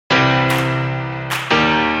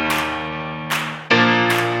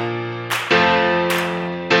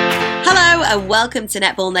and welcome to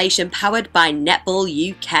Netball Nation, powered by Netball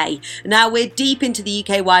UK. Now, we're deep into the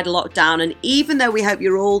UK-wide lockdown, and even though we hope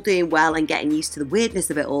you're all doing well and getting used to the weirdness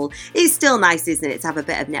of it all, it's still nice, isn't it, to have a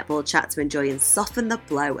bit of netball chat to enjoy and soften the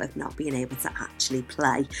blow of not being able to actually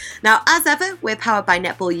play. Now, as ever, we're powered by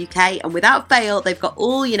Netball UK, and without fail, they've got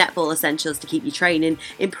all your netball essentials to keep you training,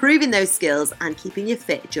 improving those skills, and keeping you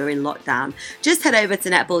fit during lockdown. Just head over to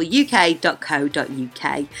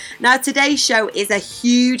netballuk.co.uk. Now, today's show is a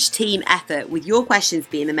huge team effort, with your questions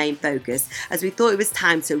being the main focus, as we thought it was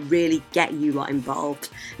time to really get you lot involved.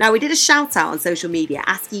 Now, we did a shout out on social media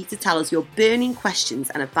asking you to tell us your burning questions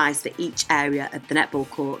and advice for each area of the netball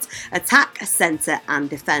court: attack, centre and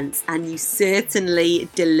defence, and you certainly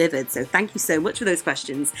delivered, so thank you so much for those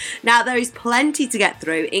questions. Now, there is plenty to get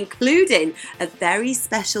through, including a very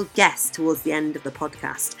special guest towards the end of the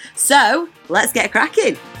podcast, so let's get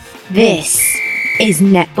cracking. This is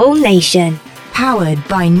Netball Nation, powered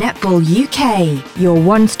by Netball UK, your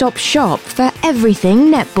one-stop shop for everything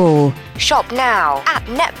netball. Shop now at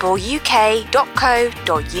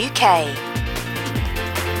netballuk.co.uk.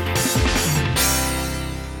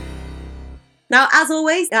 Now, as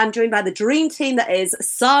always, I'm joined by the dream team that is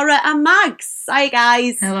Sarah and Mags. Hi,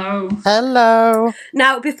 guys. Hello. Hello.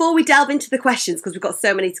 Now, before we delve into the questions, because we've got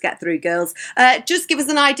so many to get through, girls, just give us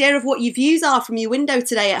an idea of what your views are from your window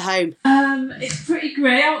today at home. It's pretty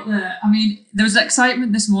grey out there. I mean, there was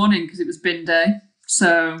excitement this morning because it was bin day.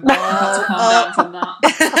 So I've got to calm down from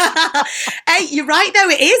that. Hey, you're right, though.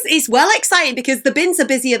 It is. It's well exciting because the bins are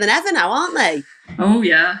busier than ever now, aren't they? Oh,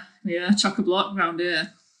 yeah. Yeah, chock-a-block round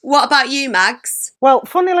here. What about you, Mags? Well,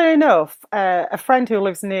 funnily enough, a friend who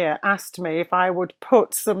lives near asked me if I would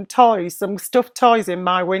put some stuffed toys in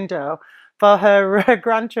my window for her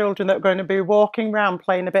grandchildren that are going to be walking around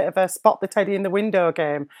playing a bit of a Spot the Teddy in the Window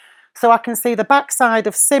game. So I can see the backside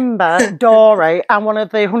of Simba, Dory, and one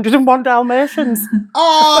of the 101 Dalmatians.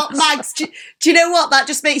 Oh, Mags, do you know what? That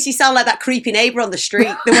just makes you sound like that creepy neighbour on the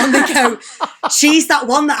street. The one that go, she's that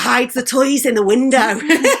one that hides the toys in the window.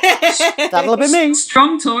 That'll be me.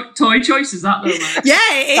 Strong toy choices, that though, Max. Yeah,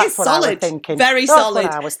 it is That's what I was solid. thinking. Very That's solid.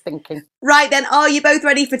 what I was thinking. Right then, are you both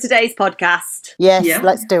ready for today's podcast? Yes, Yeah.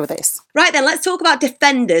 Let's do this. Right then, let's talk about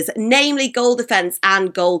defenders, namely goal defence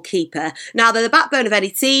and goalkeeper. Now, they're the backbone of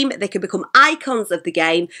any team. They can become icons of the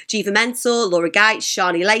game. Jiva Mensah, Laura Geitz,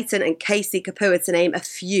 Shani Layton and Casey Kapua, to name a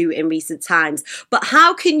few in recent times. But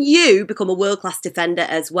how can you become a world-class defender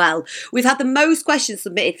as well? We've had the most questions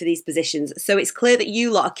submitted for these positions, so it's clear that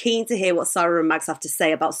you lot are keen to hear what Sarah and Mags have to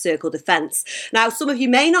say about circle defence. Now, some of you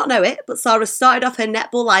may not know it, but Sarah started off her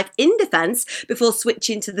netball life in defence before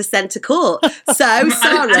switching to the centre court. So,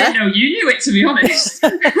 Sarah... I didn't know you knew it, to be honest.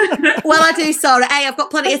 Well, I do, Sarah. Hey, I've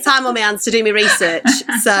got plenty of time on my hands to do my research.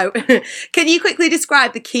 So, can you quickly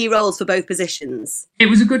describe the key roles for both positions? It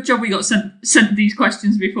was a good job we got sent these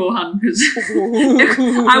questions beforehand, because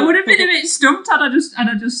I would have been a bit stumped had I just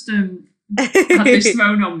had this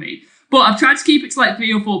thrown on me. But I've tried to keep it to like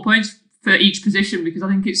 3 or 4 points for each position, because I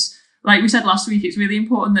think it's, like we said last week, it's really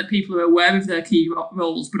important that people are aware of their key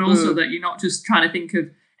roles, but also that you're not just trying to think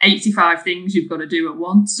of 85 things you've got to do at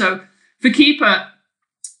once. So for keeper,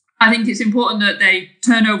 I think it's important that they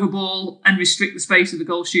turn over ball and restrict the space of the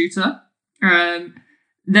goal shooter.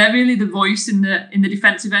 They're really the voice in the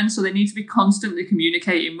defensive end, so they need to be constantly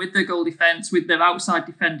communicating with their goal defence, with their outside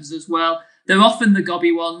defenders as well. They're often the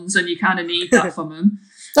gobby ones, and you kind of need that from them.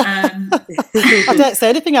 I don't say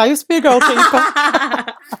anything. I used to be a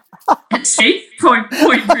goalkeeper. See, point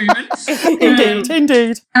improvement.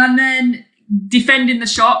 Indeed. And then defending the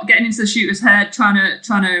shot, getting into the shooter's head, trying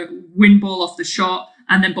to win ball off the shot,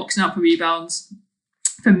 and then boxing out for rebounds,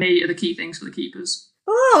 for me, are the key things for the keepers.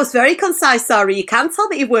 Oh, it's very concise, Sarah. You can tell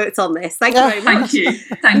that you've worked on this. Thank you very much. Thank you.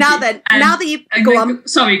 Now then, now that you go on.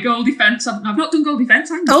 Sorry, goal defence. I've not done goal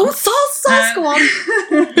defence. Oh, sauce, go on.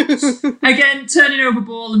 Again, turning over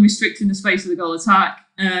ball and restricting the space of the goal attack.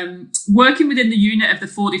 Working within the unit of the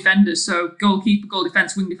 4 defenders, so goalkeeper, goal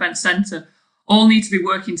defence, wing defence, centre, all need to be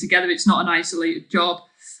working together. It's not an isolated job.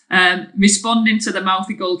 Responding to the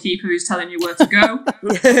mouthy goalkeeper who's telling you where to go.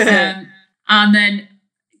 And then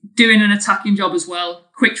doing an attacking job as well.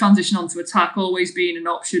 Quick transition onto attack, always being an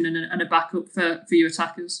option and a backup for your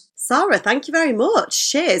attackers. Sarah, thank you very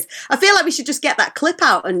much. Cheers. I feel like we should just get that clip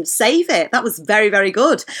out and save it. That was very, very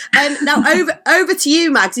good. Now, over to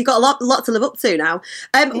you, Mags. You've got a lot to live up to now.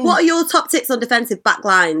 What are your top tips on defensive back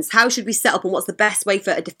lines? How should we set up, and what's the best way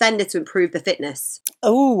for a defender to improve the fitness?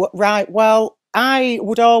 Oh, right. Well, I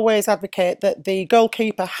would always advocate that the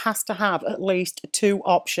goalkeeper has to have at least 2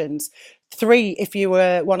 options. 3 if you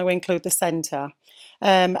want to include the centre.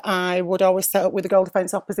 I would always set up with the goal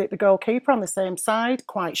defence opposite the goalkeeper on the same side,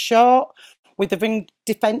 quite short, with the ring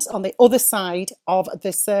defence on the other side of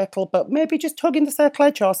the circle, but maybe just hugging the circle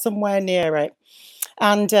edge or somewhere near it.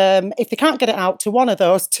 And if they can't get it out to one of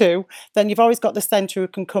those two, then you've always got the centre who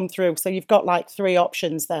can come through. So you've got like 3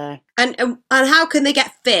 options there. And how can they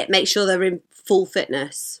get fit? Make sure they're in full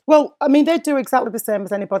fitness. Well, I mean, they do exactly the same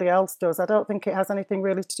as anybody else does. I don't think it has anything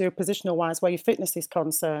really to do positional wise where your fitness is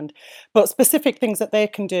concerned. But specific things that they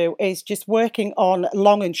can do is just working on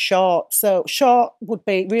long and short. So short would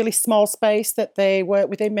be really small space that they work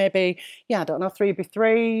within, maybe,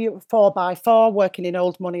 3x3, 4x4, working in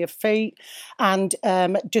old money of feet, and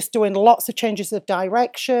just doing lots of changes of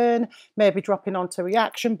direction, maybe dropping onto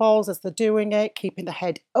reaction balls as they're doing it, keeping the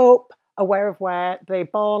head up, aware of where the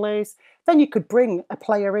ball is. Then you could bring a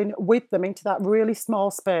player in with them into that really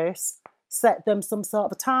small space, set them some sort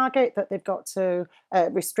of a target that they've got to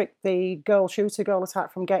restrict the goal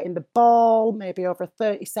attack from getting the ball, maybe over a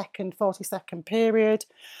 30-second, 40-second period.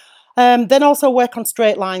 Then also work on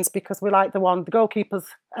straight lines, because we like the goalkeepers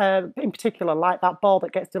in particular like that ball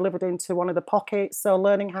that gets delivered into one of the pockets. So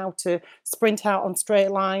learning how to sprint out on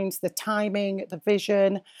straight lines, the timing, the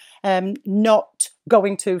vision, not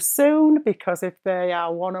going too soon, because if they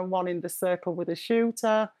are one-on-one in the circle with a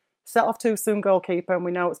shooter, set off too soon, goalkeeper, and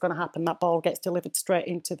we know what's going to happen. That ball gets delivered straight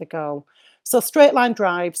into the goal. So straight line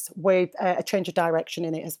drives with a change of direction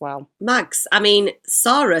in it as well. Mags, I mean,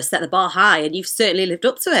 Sarah set the bar high and you've certainly lived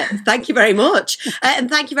up to it. Thank you very much. And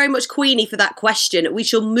thank you very much, Queenie, for that question. We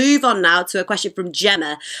shall move on now to a question from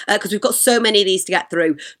Gemma, because we've got so many of these to get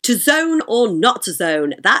through. To zone or not to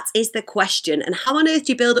zone? That is the question. And how on earth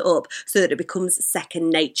do you build it up so that it becomes second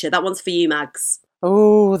nature? That one's for you, Mags.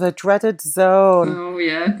 Oh, the dreaded zone. Oh,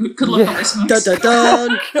 yeah. Good luck on this, Max. Dun,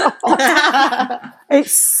 dun, dun.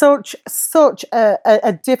 It's such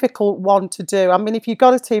a difficult one to do. I mean, if you've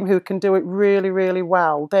got a team who can do it really, really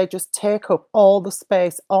well, they just take up all the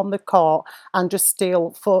space on the court and just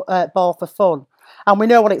steal ball for fun. And we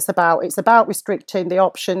know what it's about. It's about restricting the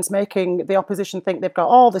options, making the opposition think they've got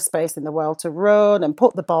all the space in the world to run and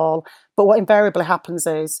put the ball. But what invariably happens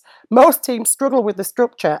is most teams struggle with the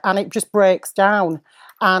structure and it just breaks down.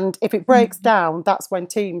 And if it breaks down, that's when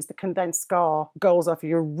teams that can then score goals off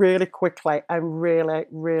you really quickly and really,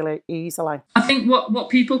 really easily. I think what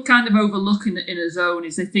people kind of overlook in a zone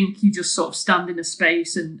is they think you just sort of stand in a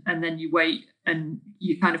space and then you wait and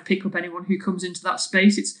you kind of pick up anyone who comes into that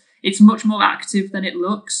space. It's much more active than it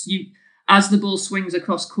looks. As the ball swings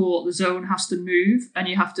across court, the zone has to move and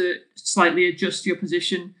you have to slightly adjust your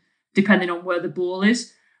position depending on where the ball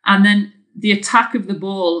is. And then the attack of the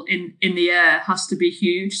ball in the air has to be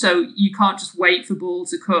huge. So you can't just wait for ball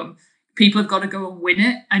to come. People have got to go and win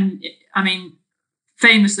it. And I mean,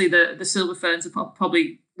 famously, the Silver Ferns are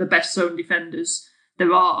probably the best zone defenders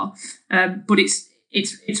there are. But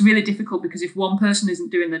it's really difficult because if one person isn't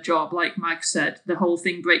doing the job, like Mike said, the whole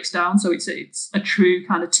thing breaks down. So it's a true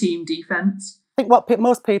kind of team defense. I think what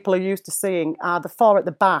most people are used to seeing are the 4 at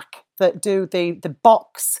the back that do the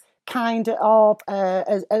box kind of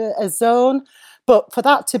a zone. But for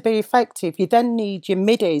that to be effective, you then need your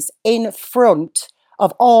middies in front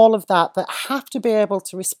of all of that have to be able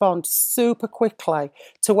to respond super quickly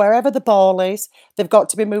to wherever the ball is. They've got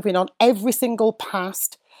to be moving on every single pass,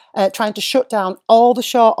 trying to shut down all the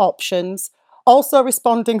short options, also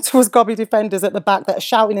responding to us gobby defenders at the back that are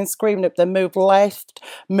shouting and screaming at them, move left,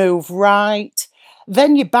 move right.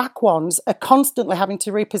 Then your back ones are constantly having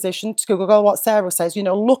to reposition to go what Sarah says,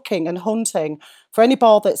 looking and hunting for any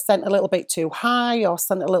ball that's sent a little bit too high or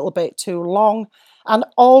sent a little bit too long. And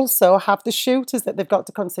also have the shooters that they've got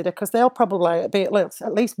to consider, because they'll probably be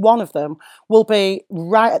at least one of them will be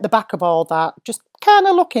right at the back of all that, just kind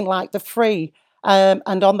of looking like they're free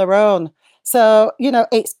and on their own. So,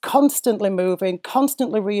 it's constantly moving,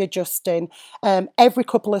 constantly readjusting every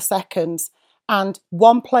couple of seconds. And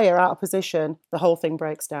one player out of position, the whole thing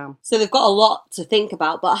breaks down. So they've got a lot to think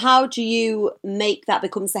about, but how do you make that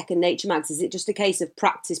become second nature, Mags? Is it just a case of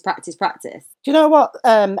practice, practice, practice? Do you know what,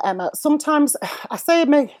 Emma? Sometimes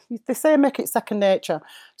they say make it second nature.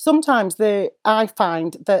 Sometimes I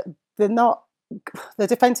find that the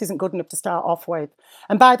defence isn't good enough to start off with.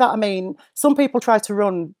 And by that I mean, some people try to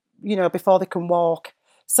run, before they can walk.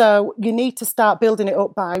 So you need to start building it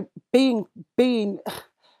up by being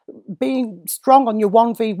strong on your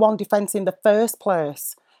 1v1 defence in the first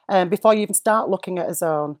place, before you even start looking at a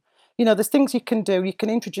zone. There's things you can do. You can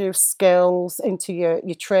introduce skills into your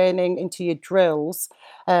training, into your drills,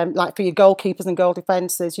 like for your goalkeepers and goal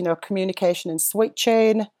defences, communication and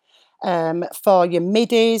switching, For your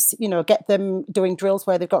middies, get them doing drills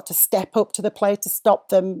where they've got to step up to the plate to stop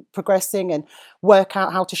them progressing and work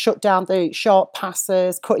out how to shut down the short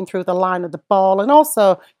passes, cutting through the line of the ball, and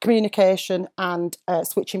also communication and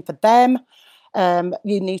switching for them.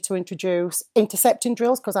 You need to introduce intercepting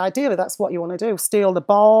drills because ideally that's what you want to do, steal the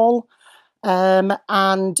ball.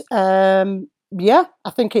 Yeah,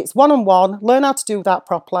 I think it's one-on-one, learn how to do that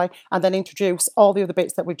properly, and then introduce all the other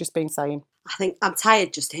bits that we've just been saying. I think I'm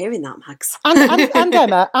tired just hearing that, Mags.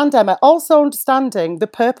 And Emma, also understanding the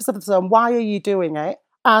purpose of the zone. Why are you doing it?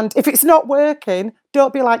 And if it's not working,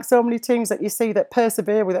 don't be like so many teams that you see that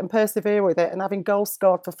persevere with it and having goals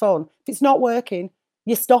scored for fun. If it's not working,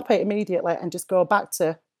 you stop it immediately and just go back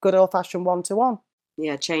to good old-fashioned one-to-one.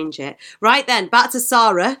 Yeah, change it. Right then, back to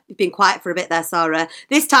Sarah. You've been quiet for a bit there, Sarah.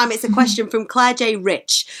 This time it's a question from Claire J.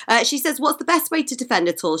 Rich. She says, what's the best way to defend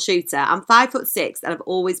a tall shooter? I'm 5'6" and I've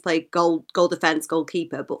always played goal defence,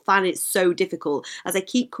 goalkeeper, but find it so difficult as I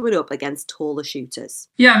keep coming up against taller shooters.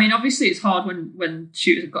 Yeah, I mean, obviously it's hard when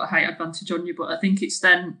shooters have got a height advantage on you, but I think it's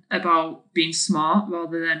then about being smart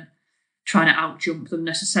rather than trying to out-jump them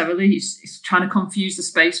necessarily. It's trying to confuse the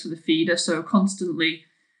space for the feeder, so constantly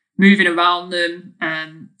moving around them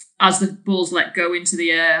as the ball's let go into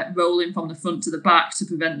the air, rolling from the front to the back to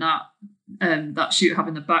prevent that shooter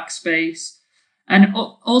having the back space. And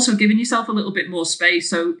also giving yourself a little bit more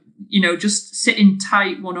space. So, just sitting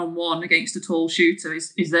tight one-on-one against a tall shooter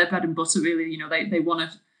is their bread and butter, really. They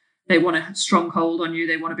want a strong hold on you.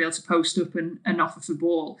 They want to be able to post up and offer for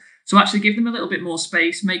ball. So actually give them a little bit more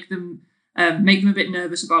space, make them a bit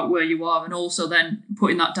nervous about where you are, and also then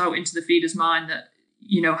putting that doubt into the feeder's mind that,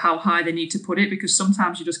 how high they need to put it, because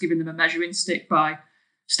sometimes you're just giving them a measuring stick by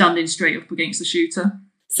standing straight up against the shooter.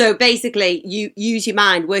 So basically, you use your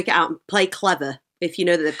mind, work it out, and play clever if you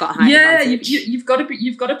know that they've got a high advantage. You've got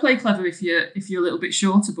to play clever if you're a little bit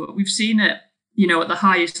shorter. But we've seen it, at the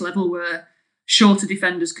highest level where shorter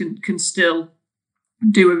defenders can still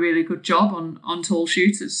do a really good job on tall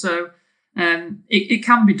shooters. So it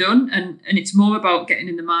can be done, and it's more about getting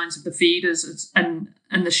in the minds of the feeders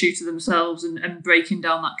and the shooter themselves and breaking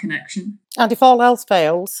down that connection. And if all else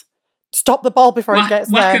fails, stop the ball before it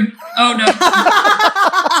gets there. Oh no.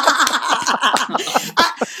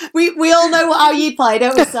 We all know how you play,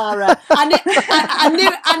 don't we, Sarah?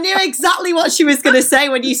 I knew exactly what she was going to say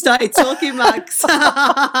when you started talking, Mags.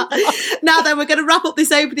 Now then, we're going to wrap up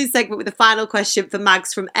this opening segment with the final question for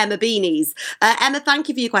Mags from Emma Beanies. Emma, thank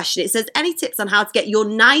you for your question. It says, any tips on how to get your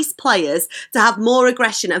nice players to have more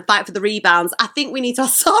aggression and fight for the rebounds? I think we need to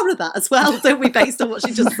ask Sarah that as well, don't we, based on what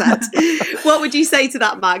she just said? What would you say to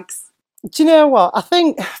that, Mags? Do you know what? I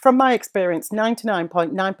think from my experience,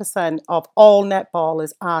 99.9% of all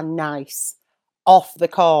netballers are nice off the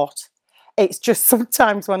court. It's just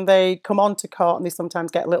sometimes when they come onto court and they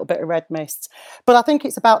sometimes get a little bit of red mist. But I think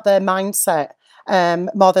it's about their mindset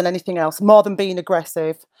more than anything else, more than being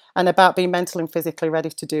aggressive, and about being mentally and physically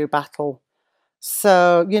ready to do battle.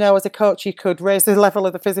 So, as a coach, you could raise the level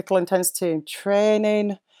of the physical intensity in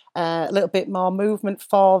training, a little bit more movement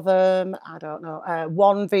for them. I don't know,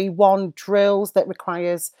 1v1 drills that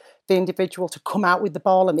requires the individual to come out with the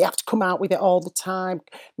ball, and they have to come out with it all the time.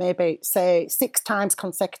 Maybe say 6 times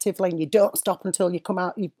consecutively, and you don't stop until you come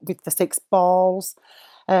out with the 6 balls.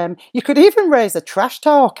 You could even raise a trash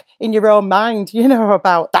talk in your own mind,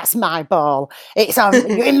 about that's my ball. It's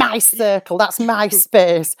you're in my circle. That's my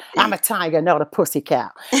space. I'm a tiger, not a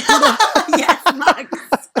pussycat. Yes, Mags.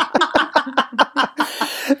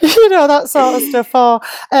 That sort of stuff. Or,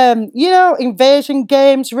 invasion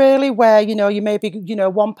games, really, where, you may be,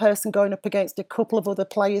 one person going up against a couple of other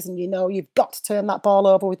players and, you've got to turn that ball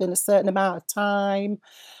over within a certain amount of time.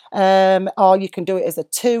 Or you can do it as a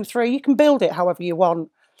 2-3. You can build it however you want.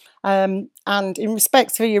 And in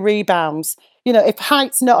respect to your rebounds, if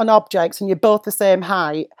height's not an object and you're both the same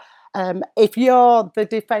height, if you're the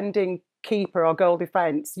defending keeper or goal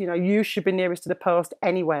defence, you should be nearest to the post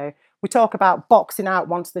anyway. We talk about boxing out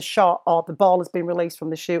once the shot or the ball has been released from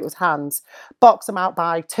the shooter's hands. Box them out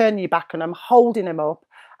by turning your back on them, holding them up,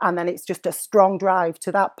 and then it's just a strong drive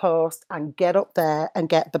to that post and get up there and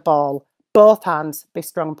get the ball. Both hands, be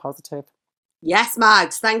strong and positive. Yes,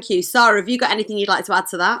 Mags, thank you. Sarah, have you got anything you'd like to add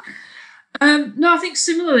to that? No, I think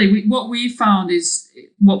similarly, what we've found is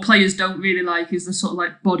what players don't really like is the sort of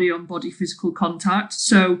like body-on-body physical contact.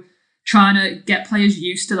 So trying to get players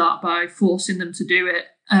used to that by forcing them to do it,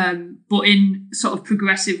 but in sort of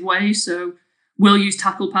progressive ways. So we'll use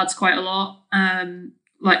tackle pads quite a lot,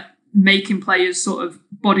 like making players sort of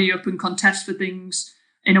body up and contest for things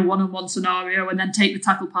in a one-on-one scenario, and then take the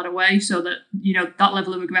tackle pad away so that, that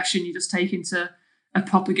level of aggression you just take into a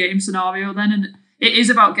proper game scenario then. And it is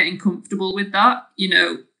about getting comfortable with that. You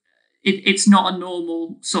know, it's not a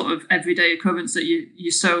normal sort of everyday occurrence that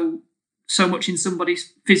you're so much in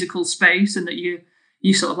somebody's physical space and that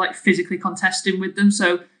you sort of like physically contesting with them.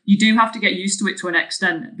 So you do have to get used to it to an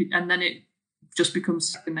extent, and then it just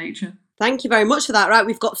becomes second nature. Thank you very much for that. Right,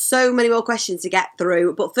 we've got so many more questions to get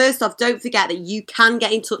through. But first off, don't forget that you can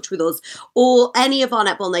get in touch with us or any of our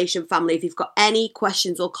Netball Nation family if you've got any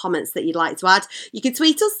questions or comments that you'd like to add. You can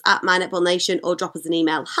tweet us at MyNetballNation or drop us an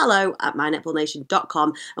email,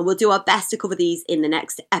 hello@mynetballnation.com, and we'll do our best to cover these in the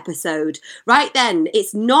next episode. Right then,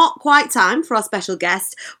 it's not quite time for our special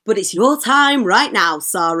guest, but it's your time right now,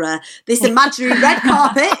 Sarah. This imaginary red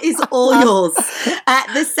carpet is all yours.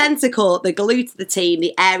 The centre court, the glue to the team,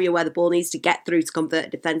 the area where the ball needs to get through to convert a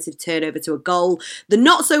defensive turnover to a goal, the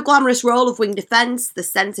not so glamorous role of wing defence, the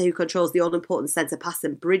centre who controls the all-important centre pass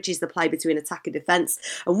and bridges the play between attack and defence,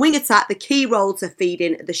 and wing attack, the key role to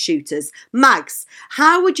feeding the shooters. Mags,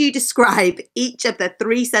 how would you describe each of the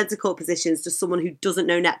three centre court positions to someone who doesn't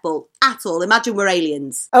know netball at all? Imagine we're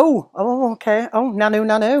aliens. Okay.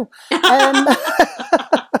 Nanu.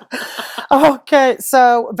 Okay,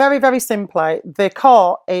 so very, very simply, the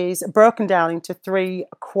court is broken down into 3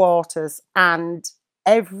 quarters, and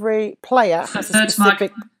every player has a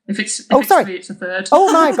specific... If it's three, it's a third.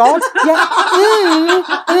 Oh my God! Yeah,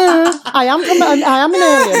 I am an alien. I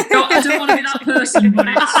don't want to be that person, but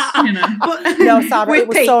it's No, Sarah, it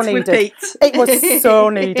was so needed. It was so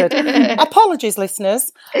needed. Apologies,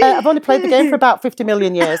 listeners. I've only played the game for about 50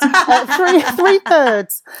 million years. 3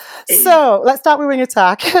 thirds. So let's start with wing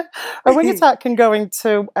attack. A wing attack can go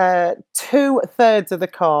into 2 thirds of the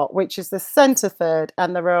court, which is the centre third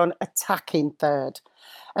and their own attacking third.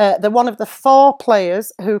 They're one of the 4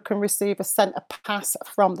 players who can receive a centre pass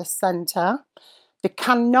from the centre. They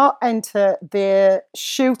cannot enter their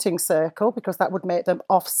shooting circle because that would make them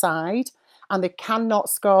offside, and they cannot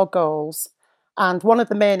score goals. And one of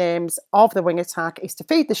the main aims of the wing attack is to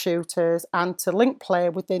feed the shooters and to link play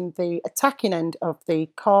within the attacking end of the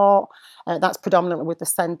court. That's predominantly with the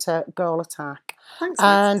centre goal attack. Thanks,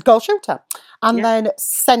 and goal shooter. And then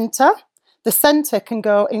centre. The centre can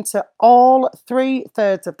go into all 3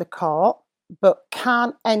 thirds of the court, but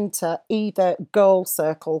can't enter either goal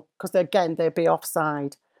circle because, again, they'd be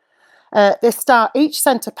offside. They start each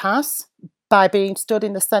centre pass by being stood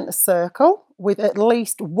in the centre circle with at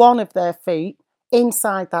least one of their feet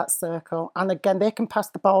inside that circle. And, again, they can pass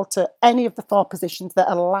the ball to any of the 4 positions that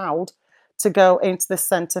are allowed to go into the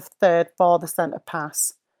centre third for the centre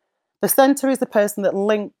pass. The centre is the person that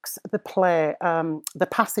links the play, the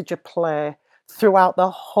passage of play throughout the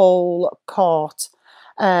whole court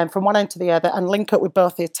from one end to the other and link up with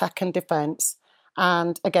both the attack and defence.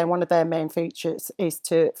 And again, one of their main features is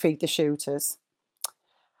to feed the shooters.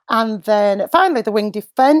 And then finally, the wing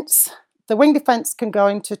defence. The wing defence can go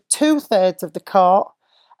into 2 thirds of the court,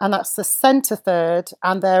 and that's the centre third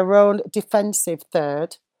and their own defensive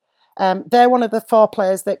third. They're one of the 4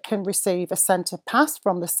 players that can receive a centre pass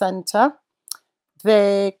from the centre.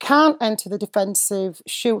 They can't enter the defensive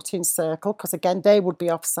shooting circle because, again, they would be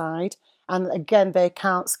offside. And, again, they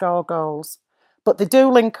can't score goals. But they do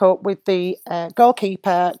link up with the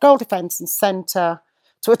goalkeeper, goal defence and centre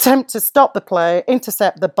to attempt to stop the play,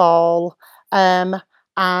 intercept the ball, and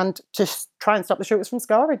to try and stop the shooters from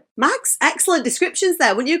scoring. Mags, excellent descriptions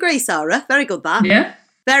there. Wouldn't you agree, Sarah? Very good, that. Yeah.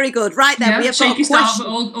 Very good. Right then, we have got a question.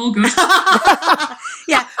 All good.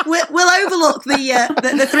 Yeah, we'll overlook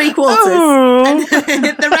the 3 quarters,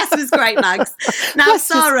 and the rest was great, Mags. Now,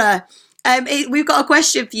 Sarah, we've got a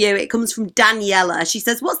question for you. It comes from Daniela. She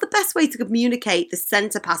says, "What's the best way to communicate the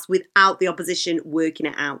centre pass without the opposition working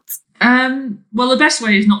it out?" Well, the best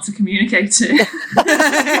way is not to communicate it.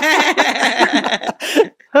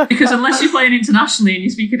 Because unless you're playing internationally and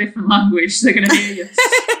you speak a different language, they're going to hear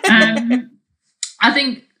you. I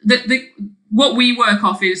think that what we work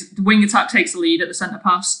off is the wing attack takes the lead at the centre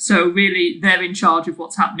pass. So really, they're in charge of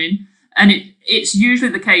what's happening. And it's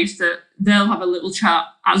usually the case that they'll have a little chat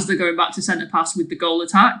as they're going back to centre pass with the goal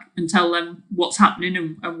attack and tell them what's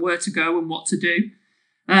happening and where to go and what to do.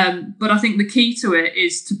 But I think the key to it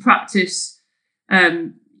is to practice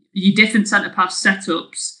your different centre pass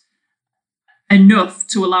setups enough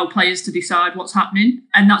to allow players to decide what's happening.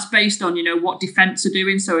 And that's based on, what defence are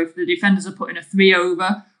doing. So if the defenders are putting a 3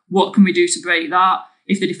 over, what can we do to break that?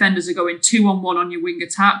 If the defenders are going 2-on-1 on your wing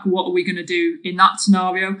attack, what are we going to do in that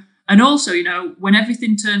scenario? And also, when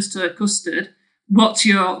everything turns to custard, what's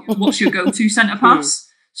your go-to centre pass?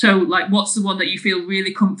 So, what's the one that you feel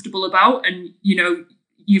really comfortable about and,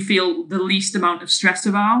 you feel the least amount of stress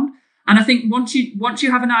around? And I think once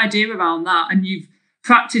you have an idea around that and you've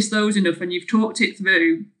practiced those enough and you've talked it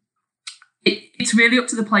through, it's really up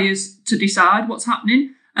to the players to decide what's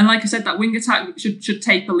happening. And like I said, that wing attack should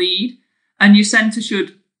take the lead, and your centre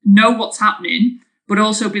should know what's happening, but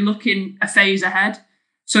also be looking a phase ahead.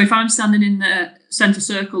 So if I'm standing in the centre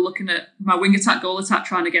circle looking at my wing attack, goal attack,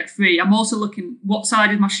 trying to get free, I'm also looking what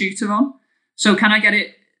side is my shooter on. So can I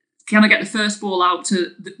get the first ball out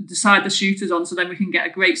to decide the shooter's on, so then we can get a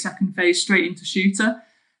great second phase straight into shooter.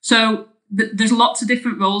 So there's lots of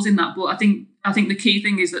different roles in that, but I think the key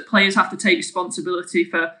thing is that players have to take responsibility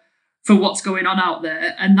for what's going on out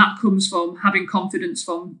there, and that comes from having confidence,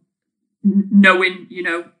 from knowing,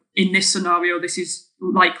 in this scenario, this is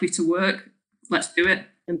likely to work. Let's do it.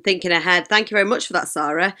 And thinking ahead. Thank you very much for that,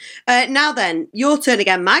 Sarah. Now then, your turn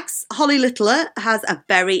again, Mags. Holly Littler has a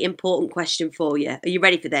very important question for you. Are you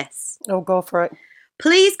ready for this? Oh, go for it.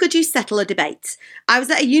 Please, could you settle a debate? I was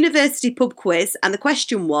at a university pub quiz, and the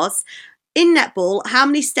question was, in netball, how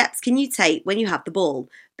many steps can you take when you have the ball?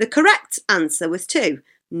 The correct answer was 2.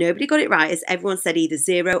 Nobody got it right, as everyone said either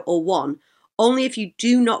 0 or 1. Only if you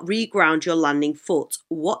do not reground your landing foot.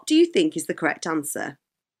 What do you think is the correct answer?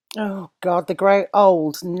 Oh, God, the great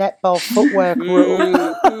old netball footwork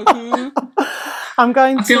rule. I'm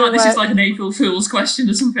going to... I feel like this is like an April Fool's question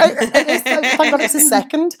or something. Thank God it's a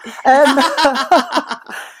second.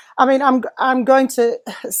 I mean, I'm going to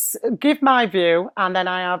give my view, and then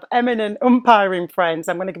I have eminent umpiring friends.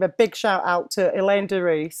 I'm going to give a big shout out to Elaine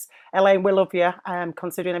DeReese. Elaine, we love you,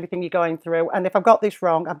 considering everything you're going through. And if I've got this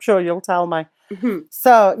wrong, I'm sure you'll tell me. Mm-hmm.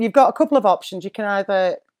 So you've got a couple of options. You can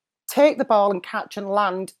either take the ball and catch and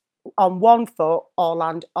land on one foot, or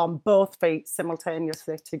land on both feet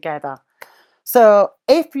simultaneously together. So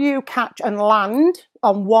if you catch and land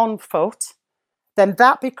on one foot, then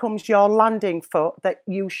that becomes your landing foot that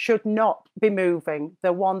you should not be moving.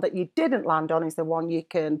 The one that you didn't land on is the one you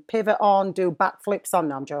can pivot on, do backflips on.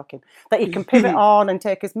 No, I'm joking. That you can pivot on and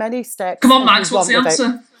take as many steps. Come on, Max, what's the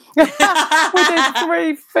answer? Within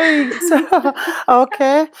 3 feet.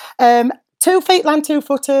 Okay. 2 feet land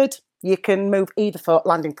two-footed. You can move either foot,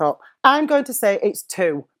 landing foot. I'm going to say it's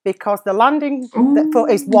 2, because the landing foot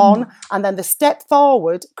is 1, and then the step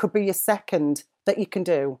forward could be your second that you can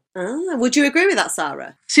do. Would you agree with that,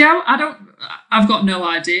 Sarah? See, I've got no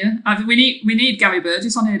idea. We need Gary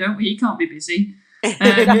Burgess on here, don't we? He can't be busy.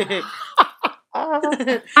 I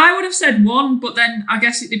would have said 1, but then I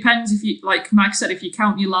guess it depends if you, like Mike said, if you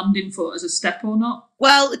count your landing foot as a step or not.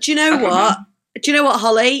 Well, do you know what? Do you know what,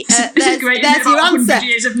 Holly? This is great. There's your answer. 100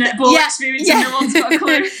 years of netball experience and no one's got a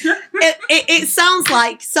clue. It sounds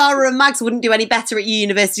like Sarah and Mags wouldn't do any better at your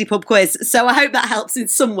university pub quiz, so I hope that helps in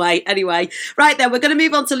some way. Anyway, right then, we're going to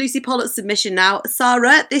move on to Lucy Pollock's submission now.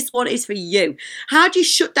 Sarah, this one is for you. How do you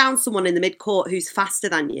shut down someone in the mid-court who's faster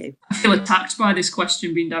than you? I feel attacked by this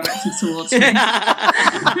question being directed towards me.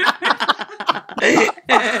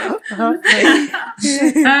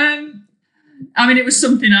 I mean, it was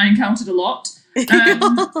something I encountered a lot.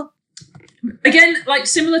 Again, like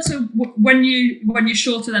similar to when you're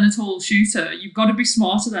shorter than a tall shooter, you've got to be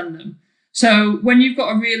smarter than them. So when you've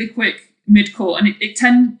got a really quick mid-court, and it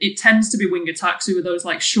tends to be wing attacks, who are those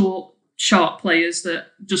like short, sharp players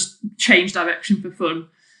that just change direction for fun.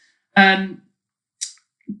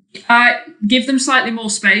 I give them slightly more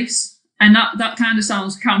space, and that kind of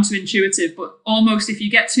sounds counterintuitive, but almost if you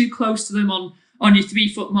get too close to them on your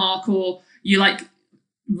 3-foot mark, or you like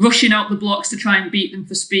rushing out the blocks to try and beat them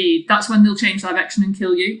for speed, that's when they'll change direction and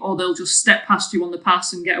kill you, or they'll just step past you on the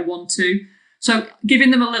pass and get a 1-2. So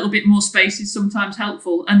giving them a little bit more space is sometimes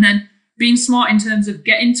helpful, and then being smart in terms of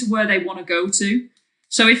getting to where they want to go to.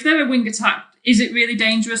 So if they're a wing attack, is it really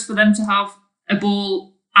dangerous for them to have a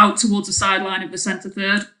ball out towards the sideline of the centre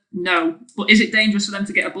third? No. But is it dangerous for them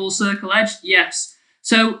to get a ball circle edge? Yes.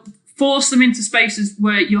 So force them into spaces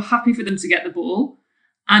where you're happy for them to get the ball,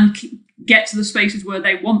 and get to the spaces where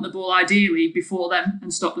they want the ball ideally before them,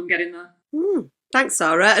 and stop them getting there. Thanks,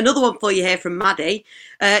 Sarah. Another one for you here from Maddie.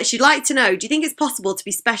 She'd like to know, do you think it's possible to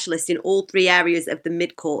be specialist in all 3 areas of the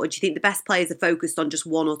mid-court, or do you think the best players are focused on just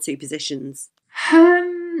 1 or 2 positions?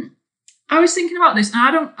 I was thinking about this,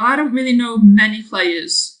 and I don't really know many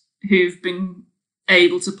players who've been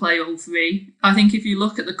able to play all 3. I think if you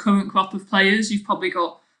look at the current crop of players, you've probably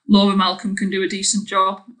got Laura Malcolm can do a decent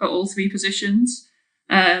job at all 3 positions.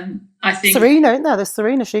 I think Serena, isn't there? There's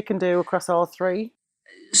Serena, she can do across all 3.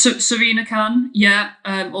 So Serena can, yeah.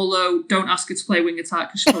 Although don't ask her to play wing attack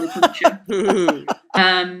because she'll probably punch you.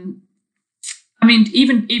 I mean,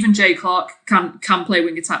 even Jay Clark can play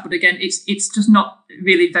wing attack, but again, it's just not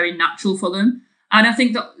really very natural for them. And I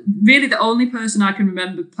think that really the only person I can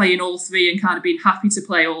remember playing all 3 and kind of being happy to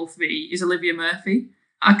play all 3 is Olivia Murphy.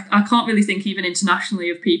 I can't really think even internationally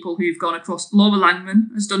of people who've gone across. Laura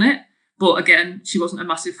Langman has done it, But again, she wasn't a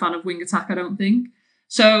massive fan of wing attack, I don't think.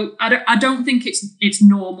 So I don't think it's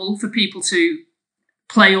normal for people to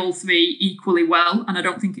play all three equally well, and I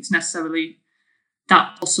don't think it's necessarily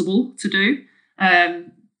that possible to do.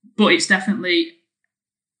 But it's definitely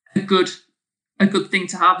a good thing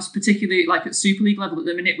to have, particularly like at Super League level at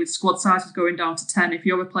the minute with squad sizes going down to 10. If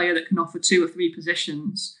you're a player that can offer 2 or 3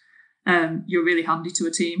 positions, you're really handy to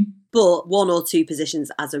a team. But 1 or 2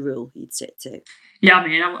 positions as a rule you'd stick to. Yeah, I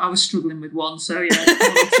mean, I was struggling with 1, so yeah,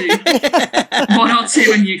 1 or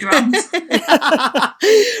 2 in your grand.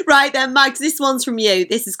 Right then, Mags, this one's from you.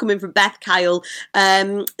 This is coming from Beth Kyle.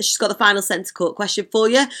 She's got the final centre court question for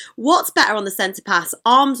you. What's better on the centre pass,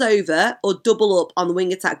 arms over or double up on the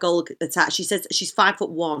wing attack, goal attack? She says she's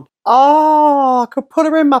 5'1". Oh, I could put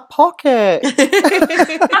her in my pocket.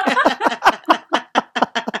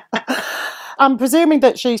 I'm presuming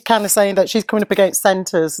that she's kind of saying that she's coming up against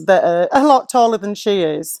centres that are a lot taller than she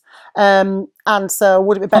is. And so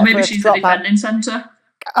would it be better or maybe she's the defending centre?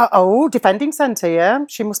 Defending centre, yeah.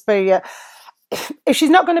 She must be... if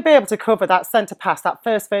she's not going to be able to cover that centre pass, that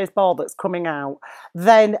first phase ball that's coming out,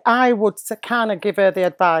 then I would kind of give her the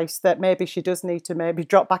advice that maybe she does need to maybe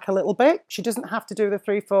drop back a little bit. She doesn't have to do the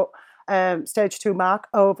 3-foot stage 2 mark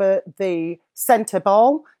over the centre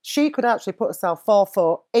ball. She could actually put herself 4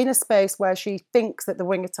 foot in a space where she thinks that the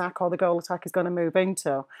wing attack or the goal attack is going to move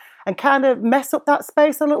into, and kind of mess up that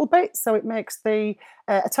space a little bit, so it makes the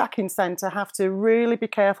attacking centre have to really be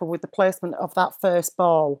careful with the placement of that first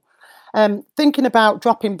ball. Thinking about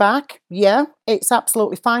dropping back, yeah, it's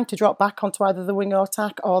absolutely fine to drop back onto either the wing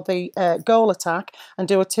attack or the goal attack and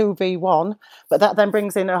do a 2v1, but that then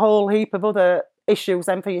brings in a whole heap of other issues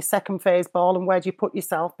then for your second phase ball, and where do you put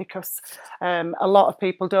yourself, because a lot of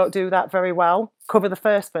people don't do that very well, cover the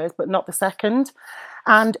first phase but not the second.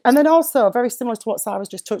 And then also, very similar to what Sarah's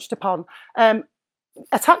just touched upon, a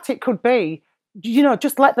tactic could be,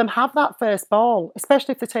 just let them have that first ball,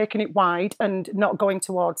 especially if they're taking it wide and not going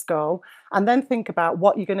towards goal, and then think about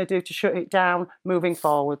what you're going to do to shut it down moving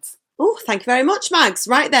forwards. Oh, thank you very much, Mags.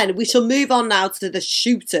 Right then, we shall move on now to the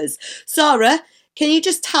shooters. Sarah, can you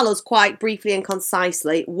just tell us quite briefly and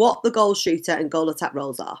concisely what the goal shooter and goal attack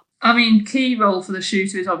roles are? I mean, key role for the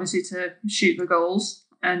shooter is obviously to shoot the goals,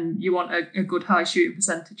 and you want a good high shooting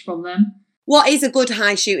percentage from them. What is a good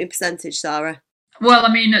high shooting percentage, Sarah? Well,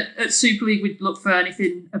 I mean, at Super League, we'd look for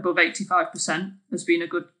anything above 85% as being a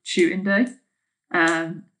good shooting day.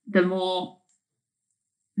 The more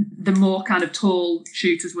kind of tall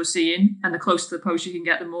shooters we're seeing, and the closer to the post you can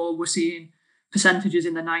get, the more we're seeing percentages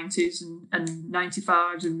in the 90s and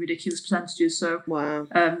 95s and ridiculous percentages. So, wow.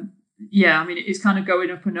 Yeah, I mean, it's kind of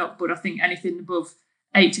going up and up, but I think anything above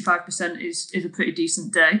 85% is a pretty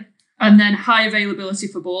decent day. And then high availability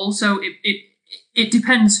for ball. So it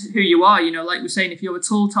depends who you are. Like we're saying, if you're a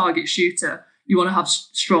tall target shooter, you want to have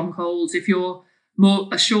strong holds. If you're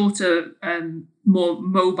a shorter, more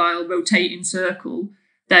mobile, rotating circle,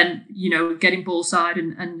 then, getting ball side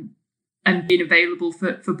and being available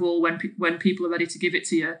for ball when people are ready to give it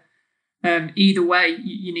to you. Either way,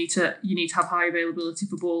 you need to have high availability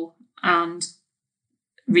for ball and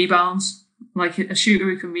rebounds. Like a shooter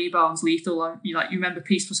who can rebound's lethal. You remember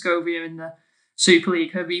Peace Plaskovia in the Super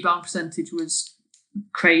League, her rebound percentage was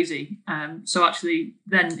crazy. So actually,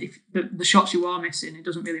 then if the shots you are missing, it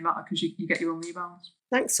doesn't really matter because you get your own rebounds.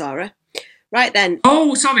 Thanks, Sarah. Right then.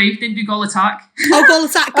 Oh, sorry, didn't do goal attack. Oh, goal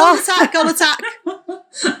attack.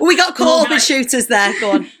 We got caught up with shooters there.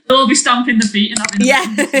 Go on. They'll all be stamping the feet and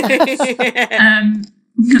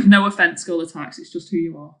having no offence, goal attacks. It's just who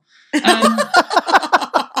you are.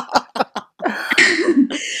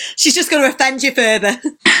 She's just going to offend you further.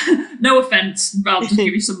 No offence, I'll just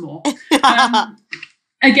give you some more.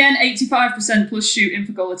 Again, 85% plus shooting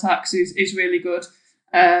for goal attacks is really good.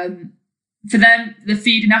 For them, the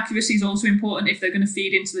feeding accuracy is also important if they're going to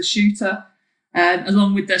feed into the shooter,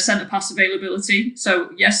 along with their centre pass availability.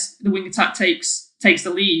 So yes, the wing attack takes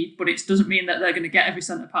the lead, but it doesn't mean that they're going to get every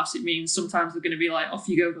centre pass. It means sometimes they're going to be like, off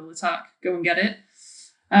you go, goal attack, go and get it.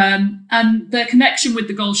 And their connection with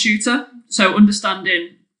the goal shooter. So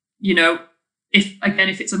understanding,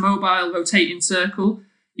 if it's a mobile rotating circle,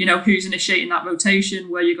 who's initiating that rotation,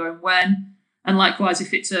 where you're going when, and likewise,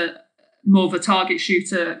 if it's more of a target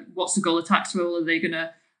shooter, what's the goal attack's role? Are they going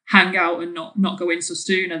to hang out and not go in so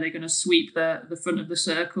soon? Are they going to sweep the front of the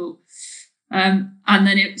circle? And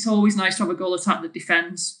then it's always nice to have a goal attack that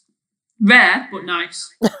defends. Rare, but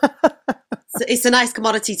nice. So it's a nice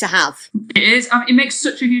commodity to have. It is. It makes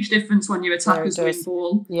such a huge difference when your attackers win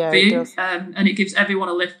ball. Yeah, it does. And it gives everyone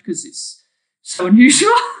a lift because it's so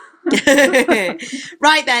unusual.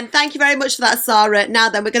 Right then, thank you very much for that, Sarah. Now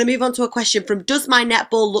then, we're going to move on to a question from Does My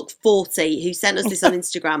Netball Look 40, who sent us this on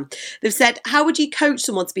Instagram. They've said, how would you coach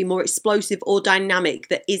someone to be more explosive or dynamic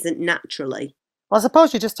that isn't naturally? Well, I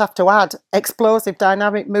suppose you just have to add explosive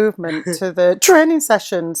dynamic movement to the training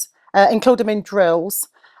sessions, include them in drills,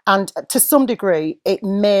 and to some degree it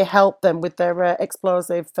may help them with their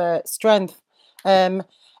explosive strength.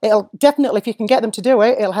 It'll definitely, if you can get them to do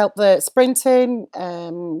it, it'll help the sprinting,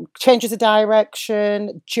 changes of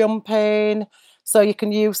direction, jumping. So you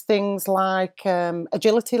can use things like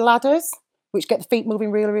agility ladders, which get the feet moving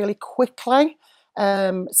really, really quickly.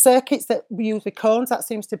 Circuits that we use with cones, that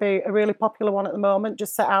seems to be a really popular one at the moment.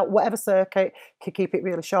 Just set out whatever circuit, can keep it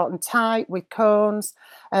really short and tight with cones.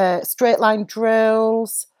 Straight line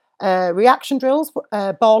drills. Reaction drills,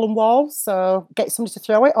 ball and wall, so get somebody to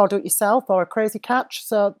throw it or do it yourself, or a crazy catch,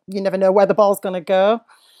 so you never know where the ball's going to go.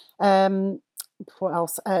 What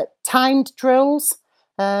else? Timed drills,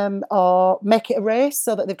 or make it a race,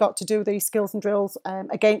 so that they've got to do these skills and drills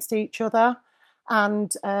against each other.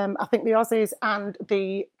 And I think the Aussies and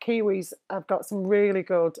the Kiwis have got some really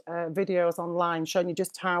good videos online showing you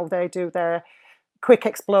just how they do their quick,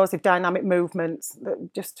 explosive, dynamic movements.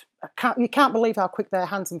 That just you can't believe how quick their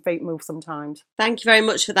hands and feet move sometimes. Thank you very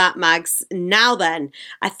much for that, Mags. Now then,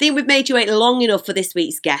 I think we've made you wait long enough for this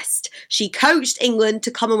week's guest. She coached England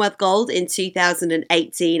to Commonwealth gold in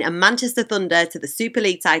 2018 and Manchester Thunder to the Super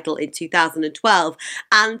League title in 2012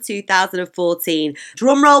 and 2014.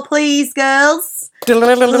 Drum roll, please, girls.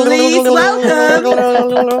 Please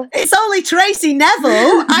welcome. It's only Tracy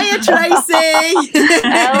Neville. Hiya, Tracy.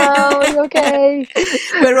 Hello, you okay?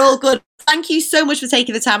 We're all good. Thank you so much for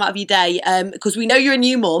taking the time out of your day, because we know you're a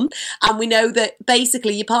new mum and we know that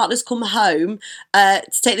basically your partner's come home to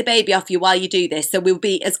take the baby off you while you do this, so we'll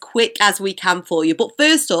be as quick as we can for you. But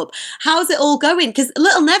first up, how's it all going? Because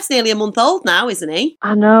little Nev's nearly a month old now, isn't he?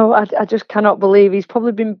 I know, I just cannot believe he's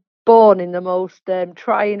probably been born in the most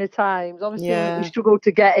trying of times. Obviously, we struggled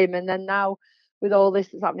to get him, and then now with all this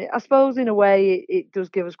that's happening, I suppose in a way it does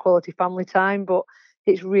give us quality family time, but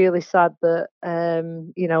it's really sad that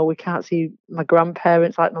we can't see my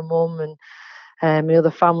grandparents like my mum and my other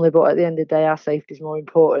family, but at the end of the day our safety is more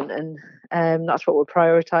important, and that's what we're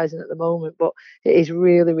prioritising at the moment. But it is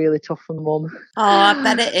really, really tough for mum. Oh, I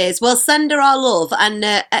bet it is. Well, send her our love. And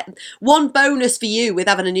one bonus for you with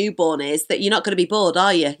having a newborn is that you're not going to be bored,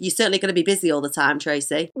 are you? You're certainly going to be busy all the time,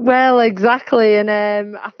 Tracy. Well, exactly. And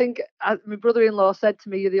I think my brother-in-law said to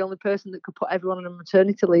me, you're the only person that could put everyone on a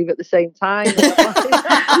maternity leave at the same time.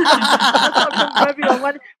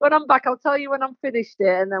 When I'm back, I'll tell you when I'm finished it,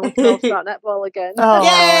 and then we can all start netball again. Oh.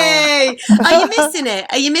 Yay! Are you missing it?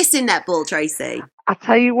 Are you missing netball, Tracy? I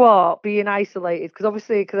tell you what, being isolated, because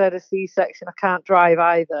obviously because I had a C-section, I can't drive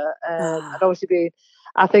either. And obviously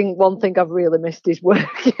I think one thing I've really missed is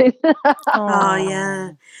working. Oh,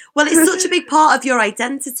 yeah. Well, it's such a big part of your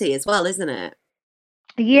identity as well, isn't it?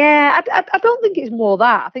 Yeah, I don't think it's more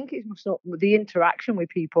that. I think it's more the interaction with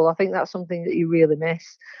people. I think that's something that you really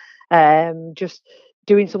miss. Just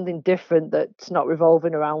doing something different that's not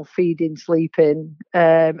revolving around feeding, sleeping,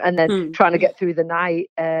 and then trying to get through the night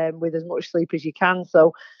with as much sleep as you can.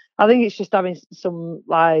 So I think it's just having some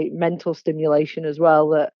like mental stimulation as well,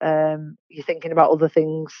 that you're thinking about other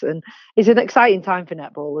things, and it's an exciting time for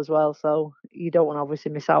netball as well. So you don't want to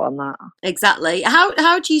obviously miss out on that. Exactly.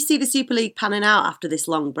 How do you see the Super League panning out after this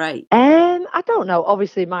long break? I don't know.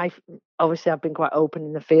 Obviously I've been quite open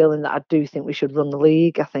in the feeling that I do think we should run the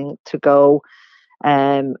league. I think to go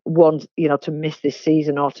to miss this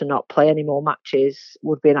season or to not play any more matches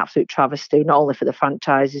would be an absolute travesty, not only for the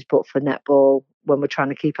franchises but for netball when we're trying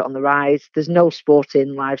to keep it on the rise. There's no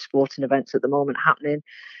live sporting events at the moment happening,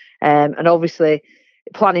 and obviously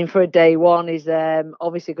planning for a day one is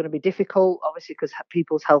obviously going to be difficult, obviously because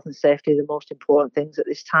people's health and safety are the most important things at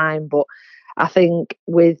this time. But I think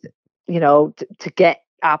with to get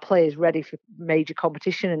our players ready for major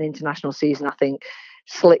competition and international season, I think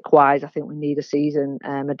slick wise, I think we need a season,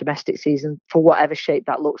 a domestic season, for whatever shape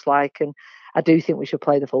that looks like, and I do think we should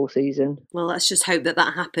play the full season. Well, let's just hope that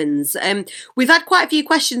happens. We've had quite a few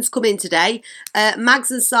questions come in today.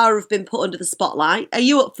 Mags and Sarah have been put under the spotlight. Are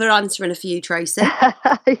you up for answering a few, Tracy?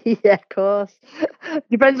 Yeah, of course.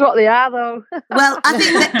 Depends what they are, though. Well, I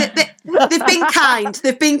think they've been kind.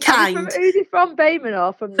 They've been kind. Who's it from, Bayman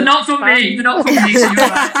or from? They're not from me. They're not from me. So you're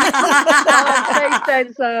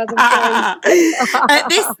right.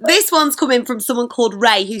 This one's coming from someone called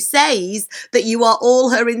Ray, who says that you are all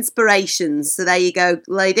her inspirations. ones. So there you go,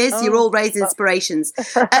 ladies. You're all raising inspirations.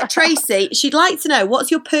 Tracy, she'd like to know,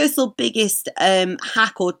 what's your personal biggest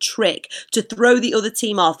hack or trick to throw the other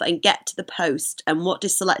team off and get to the post? And what do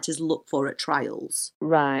selectors look for at trials?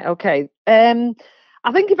 Right. Okay.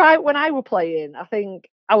 I think when I were playing, I think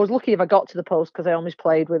I was lucky if I got to the post because I almost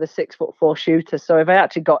played with a 6'4" shooter. So if I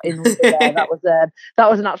actually got in under there, that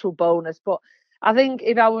was an actual bonus. But I think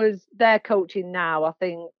if I was there coaching now, I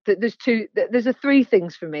think that there's three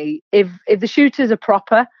things for me. If the shooters are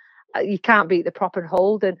proper, you can't beat the prop and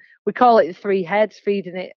hold, and we call it the three heads,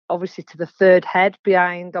 feeding it obviously to the third head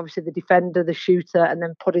behind obviously the defender, the shooter, and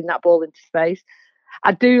then putting that ball into space.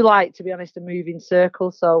 I do like, to be honest, a moving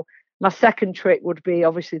circle. So my second trick would be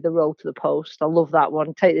obviously the roll to the post. I love that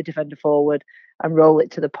one. Take the defender forward and roll it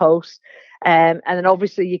to the post. And then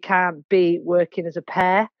obviously you can't be working as a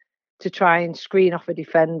pair to try and screen off a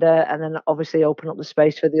defender and then obviously open up the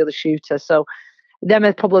space for the other shooter. So them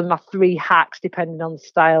are probably my three hacks depending on the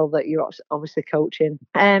style that you're obviously coaching.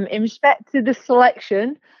 In respect to the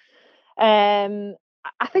selection, I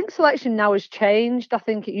think selection now has changed. I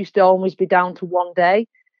think it used to always be down to one day.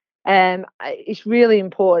 It's really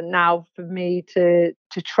important now for me to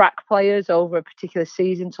track players over a particular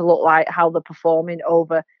season to look like how they're performing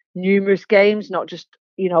over numerous games, not just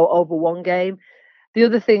over one game. The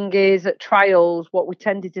other thing is at trials, what we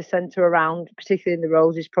tended to centre around, particularly in the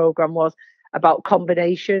Roses programme, was about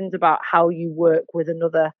combinations, about how you work with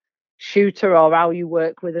another shooter or how you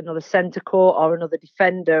work with another centre court or another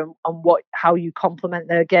defender, and how you complement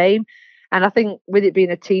their game. And I think with it being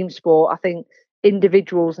a team sport, I think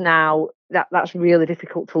individuals now that's really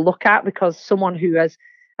difficult to look at because someone who's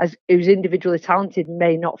individually talented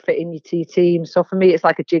may not fit in your team. So for me, it's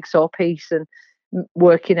like a jigsaw piece and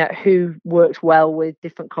working at who works well with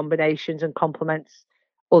different combinations and complements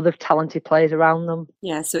other talented players around them.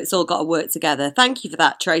 Yeah, so it's all got to work together. Thank you for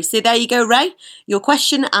that, Tracy. There you go, Ray. Your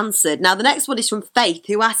question answered. Now, the next one is from Faith,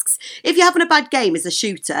 who asks, if you're having a bad game as a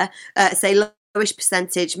shooter, say lowish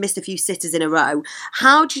percentage, missed a few sitters in a row,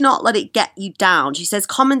 how do you not let it get you down? She says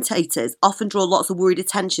commentators often draw lots of worried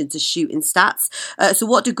attention to shooting stats. So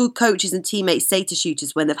what do good coaches and teammates say to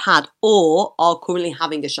shooters when they've had or are currently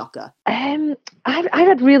having a shocker? I've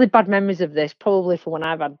had really bad memories of this, probably from when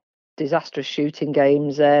I've had disastrous shooting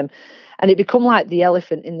games, and it become like the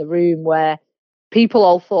elephant in the room where people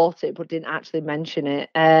all thought it but didn't actually mention it.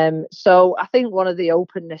 So I think one of the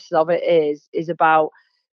openness of it is about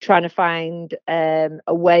trying to find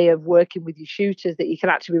a way of working with your shooters that you can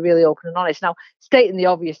actually be really open and honest. Now, stating the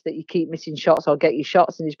obvious that you keep missing shots or get your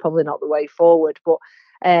shots in is probably not the way forward, but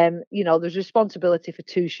there's responsibility for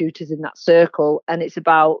two shooters in that circle, and it's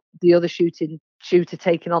about the other shooter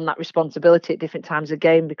taking on that responsibility at different times of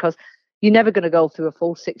game, because you're never going to go through a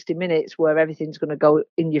full 60 minutes where everything's going to go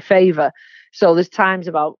in your favour. So there's times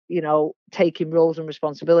about, taking roles and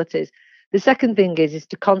responsibilities. The second thing is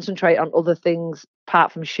to concentrate on other things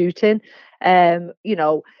apart from shooting. The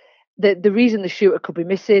reason the shooter could be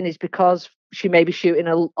missing is because she may be shooting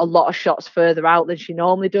a lot of shots further out than she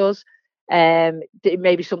normally does. It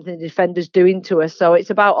may be something the defender's doing to her. So it's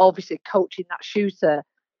about obviously coaching that shooter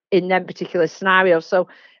in them particular scenarios. So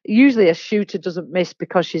usually a shooter doesn't miss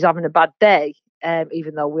because she's having a bad day,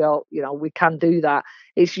 even though we all, we can do that.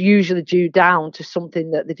 It's usually due down to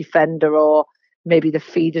something that the defender or maybe the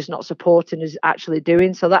feeder's not supporting is actually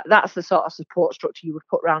doing. So that's the sort of support structure you would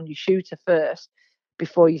put around your shooter first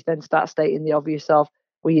before you then start stating the obvious of,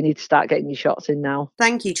 well, you need to start getting your shots in now.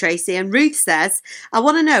 Thank you, Tracy. And Ruth says, I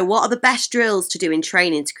want to know, what are the best drills to do in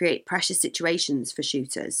training to create pressure situations for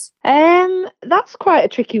shooters? That's quite a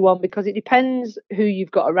tricky one because it depends who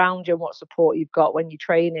you've got around you and what support you've got when you're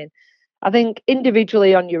training. I think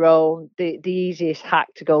individually on your own, the easiest hack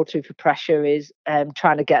to go to for pressure is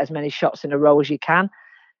trying to get as many shots in a row as you can.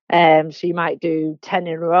 So you might do 10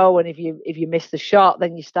 in a row, and if you miss the shot,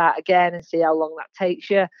 then you start again and see how long that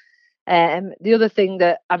takes you. The other thing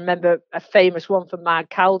that I remember, a famous one from Marg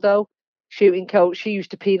Caldo, shooting coach, she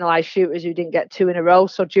used to penalise shooters who didn't get two in a row.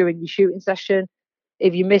 So during your shooting session,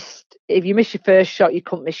 if you missed your first shot, you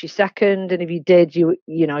couldn't miss your second, and if you did, you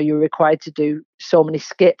were required to do so many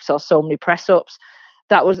skips or so many press ups.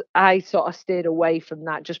 I sort of stayed away from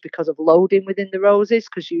that just because of loading within the Roses,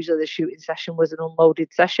 because usually the shooting session was an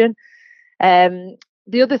unloaded session.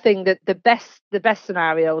 The other thing that the best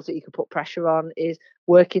scenarios that you can put pressure on is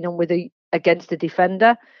working on against a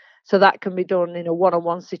defender. So that can be done in a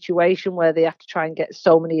one-on-one situation where they have to try and get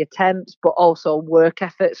so many attempts, but also work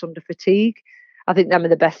efforts under fatigue. I think them are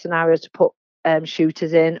the best scenarios to put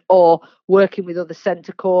shooters in, or working with other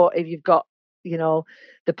centre court if you've got,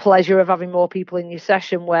 the pleasure of having more people in your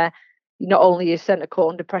session where, not only your centre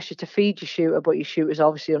court under pressure to feed your shooter, but your shooter's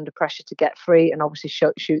obviously under pressure to get free and obviously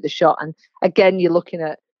shoot the shot. And again, you're looking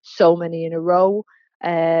at so many in a row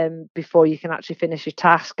before you can actually finish your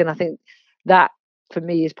task. And I think that, for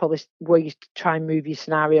me, is probably where you try and move your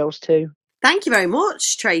scenarios to. Thank you very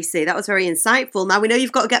much, Tracy. That was very insightful. Now, we know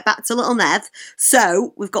you've got to get back to little Nev.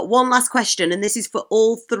 So we've got one last question, and this is for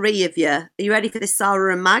all three of you. Are you ready for this,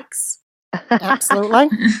 Sarah and Mags? Absolutely.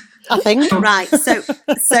 I think. Right.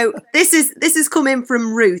 So this is coming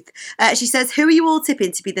from Ruth. She says, who are you all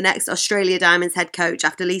tipping to be the next Australia Diamonds head coach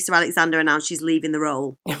after Lisa Alexander announced she's leaving the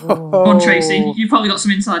role? On Tracy, you've probably got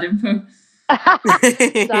some inside info.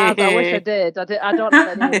 Dad, I wish I did. I don't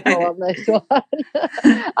have any info on this one.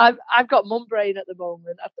 I've got mum brain at the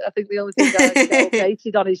moment. I think the only thing I get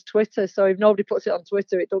updated on is Twitter. So if nobody puts it on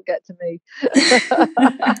Twitter, it don't get to me.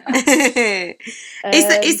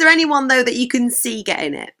 Is there anyone though that you can see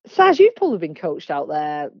getting it? Saz, you've probably been coached out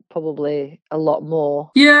there probably a lot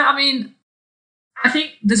more. Yeah, I mean, I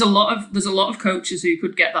think there's a lot of coaches who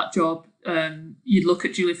could get that job. You'd look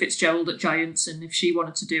at Julie Fitzgerald at Giants, and if she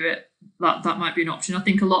wanted to do it, that might be an option. I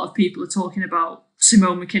think a lot of people are talking about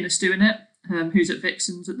Simone McInnes doing it, who's at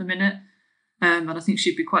Vixens at the minute, and I think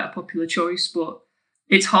she'd be quite a popular choice. But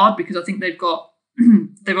it's hard because I think they've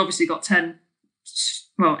obviously got 8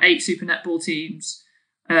 Super Netball teams,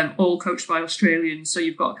 all coached by Australians. So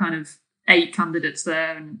you've got kind of 8 candidates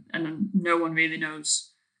there, and no one really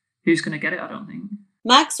knows who's going to get it, I don't think.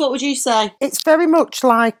 Max, what would you say? It's very much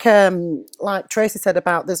like Tracy said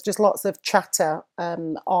about there's just lots of chatter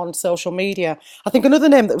on social media. I think another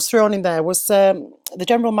name that was thrown in there was the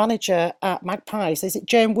general manager at Magpies. Is it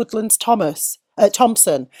Jane Woodlands Thompson?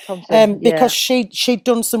 Because she'd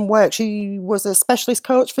done some work. She was a specialist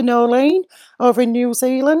coach for Nolene over in New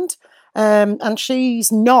Zealand, and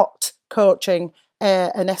she's not coaching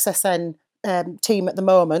an SSN team at the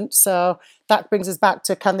moment. So that brings us back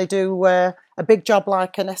to, can they do a big job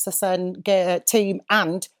like an SSN team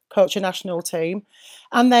and coach a national team?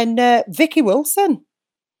 And then Vicky Wilson,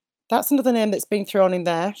 that's another name that's been thrown in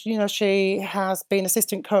there. You know, she has been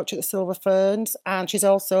assistant coach at the Silver Ferns, and she's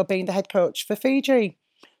also been the head coach for Fiji.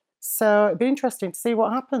 So it'd be interesting to see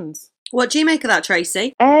what happens. What do you make of that,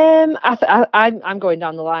 Tracy? I'm going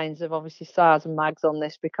down the lines of obviously Sars and Mags on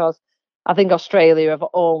this, because I think Australia have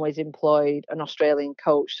always employed an Australian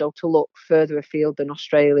coach, so to look further afield than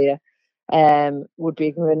Australia would be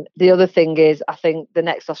ignorant. The other thing is, I think the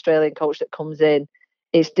next Australian coach that comes in,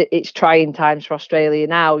 it's trying times for Australia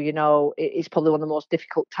now. You know, it's probably one of the most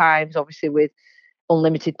difficult times, obviously, with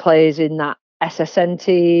unlimited players in that SSN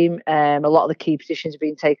team. A lot of the key positions are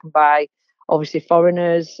being taken by, obviously,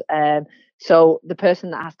 foreigners. So the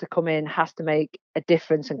person that has to come in has to make a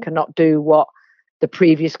difference and cannot do what the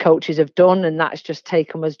previous coaches have done, and that's just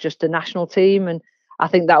take them as just a national team. And I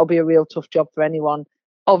think that'll be a real tough job for anyone.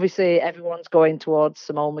 Obviously, everyone's going towards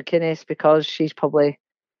Simone McInnes because she's probably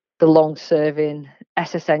the long-serving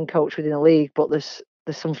SSN coach within the league, but there's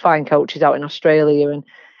some fine coaches out in Australia, and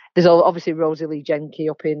there's obviously Rosie Lee Jenke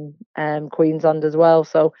up in Queensland as well.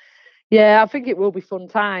 So yeah, I think it will be fun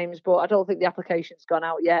times, but I don't think the application's gone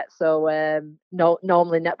out yet. So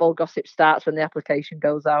normally netball gossip starts when the application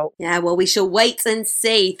goes out. Yeah, well, we shall wait and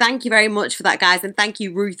see. Thank you very much for that, guys. And thank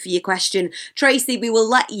you, Ruth, for your question. Tracy, we will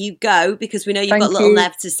let you go because we know you've got little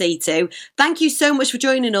Nev to see to. Thank you so much for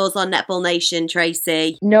joining us on Netball Nation,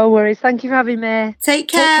 Tracy. No worries. Thank you for having me. Take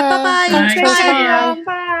care. Bye-bye. Bye.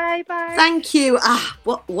 Bye. Bye. Thank you.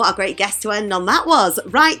 What a great guest to end on that was.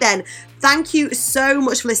 Right then. Thank you so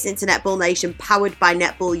much for listening to Netball Nation, powered by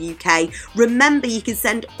Netball UK. Remember, you can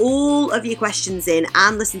send all of your questions in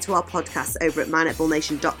and listen to our podcast over at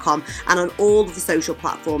mynetballnation.com and on all of the social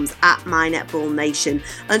platforms at mynetballnation.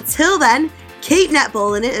 Until then, keep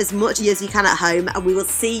netballing it as much as you can at home, and we will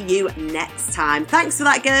see you next time. Thanks for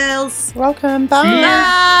that, girls. Welcome. Bye.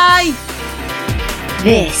 Bye.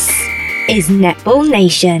 This is Netball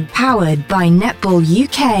Nation, powered by Netball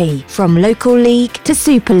UK. From local league to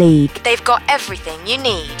Super League, they've got everything you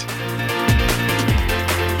need.